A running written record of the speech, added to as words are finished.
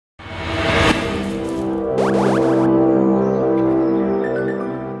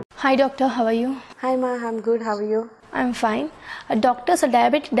Hi doctor, how are you? Hi ma, I'm good. How are you? I'm fine. Doctors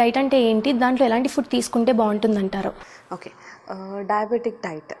diabetic diet అంటే ఏంటి? దాంట్లో ఎలాంటి food తీసుకుంటే బాగుంటుందంటారు? Okay. Diabetic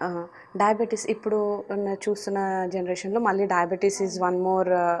diet diabetes ఇప్పుడు చూస్తున్న జనరేషన్లో మళ్ళీ diabetes is one more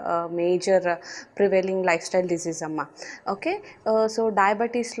major prevailing life style disease అమ్మ. ఓకే. సో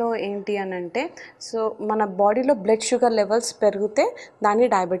డయాబెటీస్లో ఏంటి అని అంటే, సో మన బాడీలో బ్లడ్ షుగర్ లెవెల్స్ పెరిగితే దాన్ని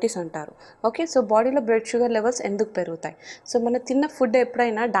డయాబెటీస్ అంటారు. ఓకే. సో బాడీలో బ్లడ్ షుగర్ లెవెల్స్ ఎందుకు పెరుగుతాయి? సో మన తిన్న ఫుడ్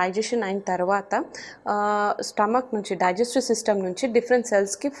ఎప్పుడైనా డైజెషన్ అయిన తర్వాత స్టమక్ నుంచి డైజెస్టివ్ సిస్టమ్ నుంచి డిఫరెంట్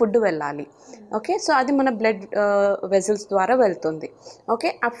సెల్స్కి ఫుడ్ వెళ్ళాలి. ఓకే. సో అది మన బ్లడ్ వెజల్స్ ద్వారా వెళ్తుంది. ఓకే.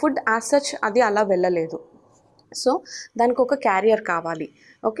 ఆ ఫుడ్ యాజ్ సచ్ అది అలా వెళ్ళలేదు. సో దానికి ఒక క్యారియర్ కావాలి.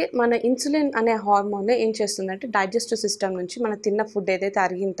 ఓకే. మన ఇన్సులిన్ అనే హార్మోన్ ఏం చేస్తుందంటే డైజెస్టివ్ సిస్టమ్ నుంచి మన తిన్న ఫుడ్ ఏదైతే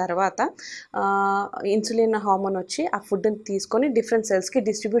అరిగిన తర్వాత ఇన్సులిన్ హార్మోన్ వచ్చి ఆ ఫుడ్ని తీసుకొని డిఫరెంట్ సెల్స్కి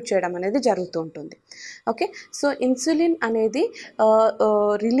డిస్ట్రిబ్యూట్ చేయడం అనేది జరుగుతూ ఉంటుంది. ఓకే. సో ఇన్సులిన్ అనేది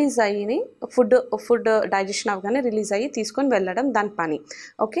రిలీజ్ అయ్యి ఫుడ్ డైజెషన్ అవగానే రిలీజ్ అయ్యి తీసుకొని వెళ్ళడం దాని పని.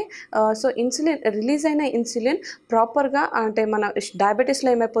 ఓకే. సో ఇన్సులిన్ రిలీజ్ అయిన ఇన్సులిన్ ప్రాపర్గా అంటే మన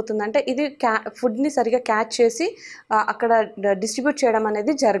డయాబెటీస్లో ఏమైపోతుందంటే ఇది ఫుడ్ని సరిగా క్యాచ్ చేసి అక్కడ డిస్ట్రిబ్యూట్ చేయడం అనేది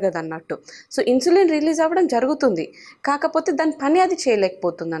జరగదు అన్నట్టు. సో ఇన్సులిన్ రిలీజ్ అవ్వడం జరుగుతుంది, కాకపోతే దాని పని అది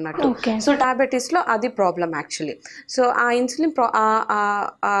చేయలేకపోతుంది అన్నట్టు. సో డయాబెటీస్లో అది ప్రాబ్లం యాక్చువల్లీ. సో ఆ ఇన్సులిన్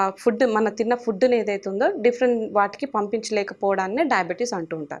ఫుడ్ మన తిన్న ఫుడ్ని ఏదైతే ఉందో డిఫరెంట్ వాటికి పంపించలేకపోవడాన్ని డయాబెటీస్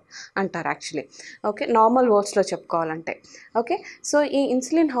అంటారు యాక్చువల్లీ. ఓకే. నార్మల్ వర్డ్స్లో చెప్పుకోవాలంటే. ఓకే. సో ఈ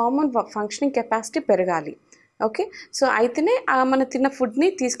ఇన్సులిన్ హార్మోన్ ఫంక్షనింగ్ కెపాసిటీ పెరగాలి. ఓకే. సో అయితేనే మన తిన్న ఫుడ్ని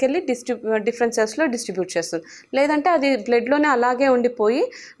తీసుకెళ్ళి డిఫరెంట్ సెల్స్లో డిస్ట్రిబ్యూట్ చేస్తుంది. లేదంటే అది బ్లడ్లోనే అలాగే ఉండిపోయి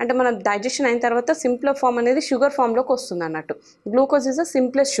అంటే మనం డైజెషన్ అయిన తర్వాత సింప్లర్ ఫామ్ అనేది షుగర్ ఫామ్లోకి వస్తుంది అన్నట్టు. Glucose is a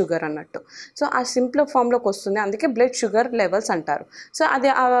simplest sugar అన్నట్టు. సో ఆ సింప్లర్ ఫామ్లోకి వస్తుంది, అందుకే బ్లడ్ షుగర్ లెవెల్స్ అంటారు. సో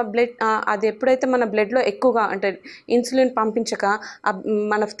అది ఎప్పుడైతే మన బ్లడ్లో ఎక్కువగా అంటే ఇన్సులిన్ పంపించక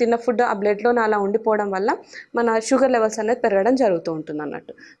మన తిన్న ఫుడ్ ఆ బ్లడ్లోనే అలా ఉండిపోవడం వల్ల మన షుగర్ లెవెల్స్ అనేది పెరగడం జరుగుతూ ఉంటుంది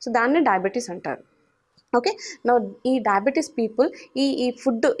అన్నట్టు. సో దాన్ని డయాబెటీస్ అంటారు. ఓకే. నా ఈ డయాబెటీస్ పీపుల్ ఈ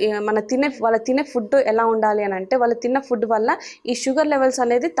ఫుడ్ వాళ్ళు తినే ఫుడ్ ఎలా ఉండాలి అని అంటే వాళ్ళు తిన్న ఫుడ్ వల్ల ఈ షుగర్ లెవెల్స్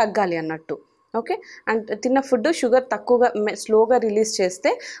అనేది తగ్గాలి అన్నట్టు. ఓకే. అండ్ తిన్న ఫుడ్ షుగర్ తక్కువగా స్లోగా రిలీజ్ చేస్తే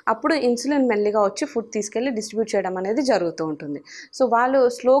అప్పుడు ఇన్సులిన్ మెల్లిగా వచ్చి ఫుడ్ తీసుకెళ్ళి డిస్ట్రిబ్యూట్ చేయడం అనేది జరుగుతూ ఉంటుంది. సో వాళ్ళు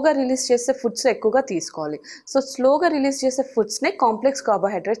స్లోగా రిలీజ్ చేసే ఫుడ్స్ ఎక్కువగా తీసుకోవాలి. సో స్లోగా రిలీజ్ చేసే ఫుడ్స్నే కాంప్లెక్స్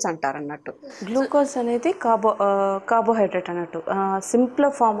కార్బోహైడ్రేట్స్ అంటారు అన్నట్టు. గ్లూకోజ్ అనేది కార్బోహైడ్రేట్ అన్నట్టు.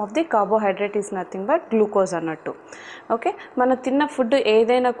 Simpler form of the carbohydrate is nothing but glucose అన్నట్టు. ఓకే. మన తిన్న ఫుడ్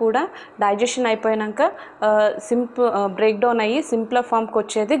ఏదైనా కూడా డైజెషన్ అయిపోయాక బ్రేక్ డౌన్ అయ్యి సింప్లర్ ఫామ్కి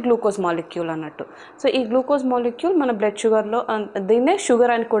వచ్చేది గ్లూకోజ్ మాలిక్యూల్ అన్నట్టు. సో ఈ గ్లూకోజ్ మాలిక్యూల్ మన బ్లడ్ షుగర్లో దీన్నే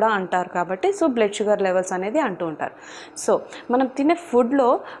షుగర్ అని కూడా అంటారు కాబట్టి సో బ్లడ్ షుగర్ లెవెల్స్ అనేది అంటూ ఉంటారు. సో మనం తినే ఫుడ్లో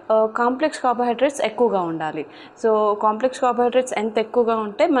కాంప్లెక్స్ కార్బోహైడ్రేట్స్ ఎక్కువగా ఉండాలి. సో కాంప్లెక్స్ కార్బోహైడ్రేట్స్ ఎంత ఎక్కువగా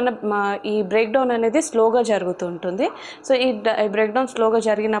ఉంటే ఈ బ్రేక్ డౌన్ అనేది స్లోగా జరుగుతూ ఉంటుంది. సో ఈ బ్రేక్ డౌన్ స్లోగా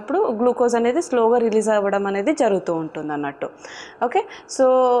జరిగినప్పుడు గ్లూకోజ్ అనేది స్లోగా రిలీజ్ అవ్వడం అనేది జరుగుతూ ఉంటుంది అన్నట్టు. ఓకే. సో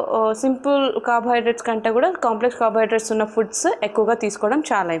సింపుల్ కార్బోహైడ్రేట్స్ కంటే కూడా కాంప్లెక్స్ కార్బోహైడ్రేట్స్ ఉన్న ఫుడ్స్ ఎక్కువగా తీసుకోవడం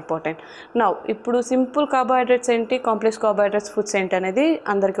చాలా ఇంపార్టెంట్. ఇప్పుడు సింపుల్ కార్బోహైడ్రేట్స్ ఏంటి, కాంప్లెక్స్ కార్బోహైడ్రేట్స్ ఫుడ్స్ ఏంటి అనేది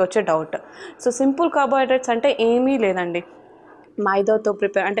అందరికీ వచ్చే డౌట్. సో సింపుల్ కార్బోహైడ్రేట్స్ అంటే ఏమీ లేదండి, మైదాతో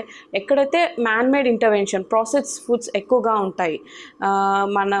ప్రిపేర్ అంటే ఎక్కడైతే మ్యాన్మేడ్ ఇంటర్వెన్షన్ ప్రాసెస్ ఫుడ్స్ ఎక్కువగా ఉంటాయి,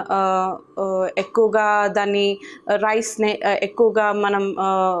 ఎక్కువగా దాన్ని రైస్ని ఎక్కువగా మనం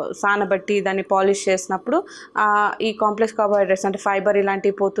సానబట్టి దాన్ని పాలిష్ చేసినప్పుడు ఈ కాంప్లెక్స్ కార్బోహైడ్రేట్స్ అంటే ఫైబర్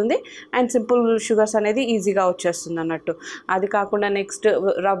ఇలాంటివి పోతుంది అండ్ సింపుల్ షుగర్స్ అనేది ఈజీగా వచ్చేస్తుంది అన్నట్టు. అది కాకుండా నెక్స్ట్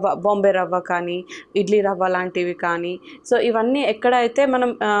బాంబే రవ్వ కానీ ఇడ్లీ రవ్వ లాంటివి కానీ సో ఇవన్నీ ఎక్కడైతే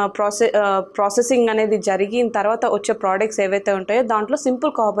మనం ప్రాసెసింగ్ అనేది జరిగిన తర్వాత వచ్చే ప్రోడక్ట్స్ ఏవైతే ఉంటాయో దాంట్లో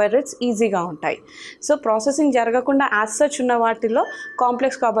సింపుల్ కార్బోహైడ్రేట్స్ ఈజీగా ఉంటాయి. సో ప్రాసెసింగ్ జరగకుండా యాజ్ సచ్ ఉన్న వాటిలో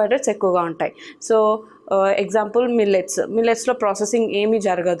కాంప్లెక్స్ కార్బోహైడ్రేట్స్ ఎక్కువగా ఉంటాయి. సో ఎగ్జాంపుల్ మిల్లెట్స్లో ప్రాసెసింగ్ ఏమీ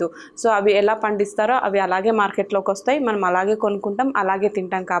జరగదు. సో అవి ఎలా పండిస్తారో అవి అలాగే మార్కెట్లోకి వస్తాయి, మనం అలాగే కొనుక్కుంటాం, అలాగే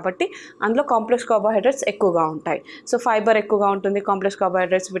తింటాం కాబట్టి అందులో కాంప్లెక్స్ కార్బోహైడ్రేట్స్ ఎక్కువగా ఉంటాయి. సో ఫైబర్ ఎక్కువగా ఉంటుంది, కాంప్లెక్స్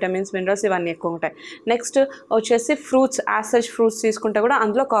కార్బోహైడ్రేట్స్, విటమిన్స్, మినరల్స్ ఇవన్నీ ఎక్కువ ఉంటాయి. నెక్స్ట్ వచ్చేసి ఫ్రూట్స్, యాజ్ సచ్ ఫ్రూట్స్ తీసుకుంటే కూడా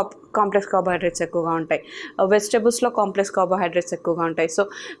అందులో కాంప్లెక్స్ కార్బోహైడ్రేట్స్ ఎక్కువగా ఉంటాయి. వెజిటబుల్స్లో కాంప్లెక్స్ కార్బోహైడ్రేట్స్ ఎక్కువగా ఉంటాయి. సో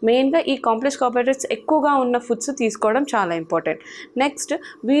మెయిన్గా ఈ కాంప్లెక్స్ కార్బోహైడ్రేట్స్ ఎక్కువగా ఉన్న ఫుడ్స్ తీసుకోవడం చాలా ఇంపార్టెంట్. నెక్స్ట్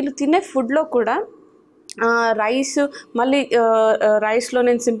వీళ్ళు తినే ఫుడ్లో కూడా రైస్ మళ్ళీ రైస్లో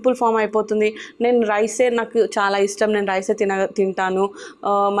నేను సింపుల్ ఫామ్ అయిపోతుంది, నేను రైసే నాకు చాలా ఇష్టం, నేను రైసే తింటాను,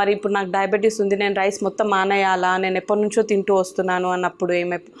 మరి ఇప్పుడు నాకు డయాబెటీస్ ఉంది, నేను రైస్ మొత్తం మానేయాలా, నేను ఎప్పటి నుంచో తింటూ వస్తున్నాను అన్నప్పుడు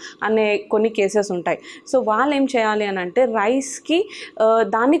అనే కొన్ని కేసెస్ ఉంటాయి. సో వాళ్ళు ఏం చేయాలి అని అంటే రైస్కి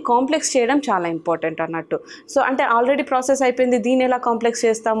దాన్ని కాంప్లెక్స్ చేయడం చాలా ఇంపార్టెంట్ అన్నట్టు. సో అంటే ఆల్రెడీ ప్రాసెస్ అయిపోయింది, దీన్ని ఎలా కాంప్లెక్స్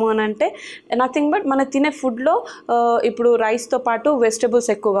చేస్తాము అని అంటే నథింగ్ బట్ మన తినే ఫుడ్లో ఇప్పుడు రైస్తో పాటు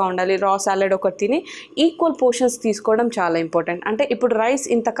వెజిటబుల్స్ ఎక్కువగా ఉండాలి. రా సాలెడ్ ఒకటి తిని ఈక్వల్ పోర్షన్స్ తీసుకోవడం చాలా ఇంపార్టెంట్. అంటే ఇప్పుడు రైస్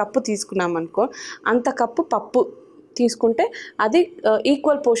ఇంత కప్పు తీసుకున్నాం అనుకో, అంత కప్పు పప్పు తీసుకుంటే అది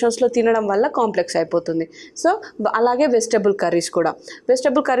ఈక్వల్ పోర్షన్స్లో తినడం వల్ల కాంప్లెక్స్ అయిపోతుంది. సో అలాగే వెజిటబుల్ కర్రీస్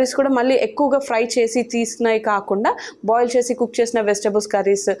కూడా మళ్ళీ ఎక్కువగా ఫ్రై చేసి తీసినవి కాకుండా బాయిల్ చేసి కుక్ చేసిన వెజిటబుల్స్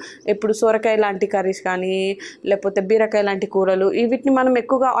కర్రీస్, ఇప్పుడు సొరకాయ లాంటి కర్రీస్ కానీ లేకపోతే బీరకాయ లాంటి కూరలు, వీటిని మనం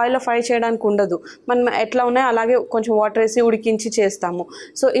ఎక్కువగా ఆయిల్లో ఫ్రై చేయడానికి ఉండదు, మనం ఎట్లా ఉన్నాయో అలాగే కొంచెం వాటర్ వేసి ఉడికించి చేస్తాము.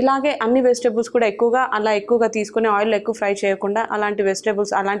 సో ఇలాగే అన్ని వెజిటబుల్స్ కూడా ఎక్కువగా తీసుకొని ఆయిల్లో ఎక్కువ ఫ్రై చేయకుండా అలాంటి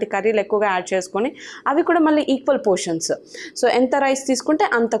వెజిటబుల్స్ అలాంటి కర్రీలు ఎక్కువగా యాడ్ చేసుకొని అవి కూడా మళ్ళీ ఈక్వల్ పోర్షన్స్, సో ఎంత రైస్ తీసుకుంటే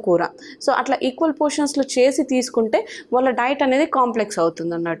అంత కూర, సో అట్లా ఈక్వల్ పోర్షన్స్లో చేసి తీసుకుంటే వాళ్ళ డైట్ అనేది కాంప్లెక్స్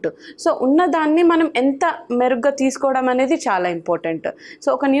అవుతుంది అన్నట్టు. సో ఉన్నదాన్ని మనం ఎంత మెరుగ్గా తీసుకోవడం అనేది చాలా ఇంపార్టెంట్. సో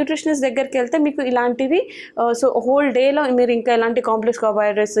ఒక న్యూట్రిషనిస్ట్ దగ్గరికి వెళ్తే మీకు ఇలాంటివి సో హోల్ డేలో మీరు ఇంకా ఎలాంటి కాంప్లెక్స్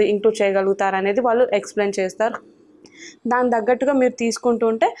కార్బోహైడ్రేట్స్ ఇంక్లూడ్ చేయగలుగుతారు అనేది వాళ్ళు ఎక్స్ప్లెయిన్ చేస్తారు. దాని తగ్గట్టుగా మీరు తీసుకుంటూ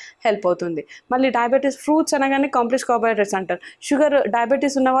ఉంటే హెల్ప్ అవుతుంది. మళ్ళీ డయాబెటీస్, ఫ్రూట్స్ అనగానే కాంప్లెక్స్ కార్బోహైడ్రేట్స్ అంటారు.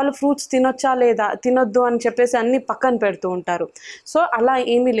 డయాబెటీస్ ఉన్న వాళ్ళు ఫ్రూట్స్ తినొచ్చా లేదా, తినొద్దు అని చెప్పేసి అన్ని పక్కన పెడుతూ ఉంటారు. సో అలా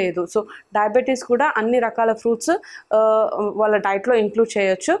ఏమీ లేదు. సో డయాబెటీస్ కూడా అన్ని రకాల ఫ్రూట్స్ వాళ్ళ డైట్లో ఇంక్లూడ్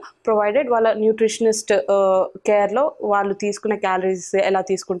చేయొచ్చు, ప్రొవైడెడ్ వాళ్ళ న్యూట్రిషనిస్ట్ కేర్లో వాళ్ళు తీసుకునే క్యాలరీస్ ఎలా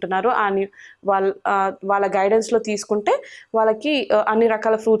తీసుకుంటున్నారో వాళ్ళ గైడెన్స్లో తీసుకుంటే వాళ్ళకి అన్ని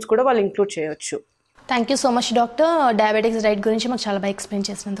రకాల ఫ్రూట్స్ కూడా వాళ్ళు ఇంక్లూడ్ చేయొచ్చు. Thank you so much doctor, diabetics diet గురించి మాకు చాలా బాగా ఎక్స్ప్లెయిన్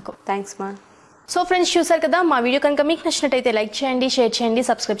చేసినందుకు. థ్యాంక్స్ మా. సో ఫ్రెండ్స్, చూసారు కదా, మా వీడియో కనుక మీకు నచ్చినట్టయితే లైక్ చేయండి, షేర్ చేయండి,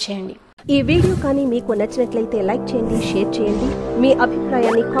 సబ్స్క్రైబ్ చేయండి. ఈ వీడియో కానీ మీకు నచ్చినట్లయితే లైక్ చేయండి, షేర్ చేయండి, మీ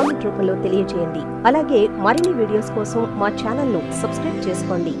అభిప్రాయాన్ని కామెంట్ రూపంలో తెలియజేయండి. అలాగే మరిన్ని వీడియోస్ కోసం మా ఛానల్ను సబ్స్క్రైబ్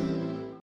చేసుకోండి.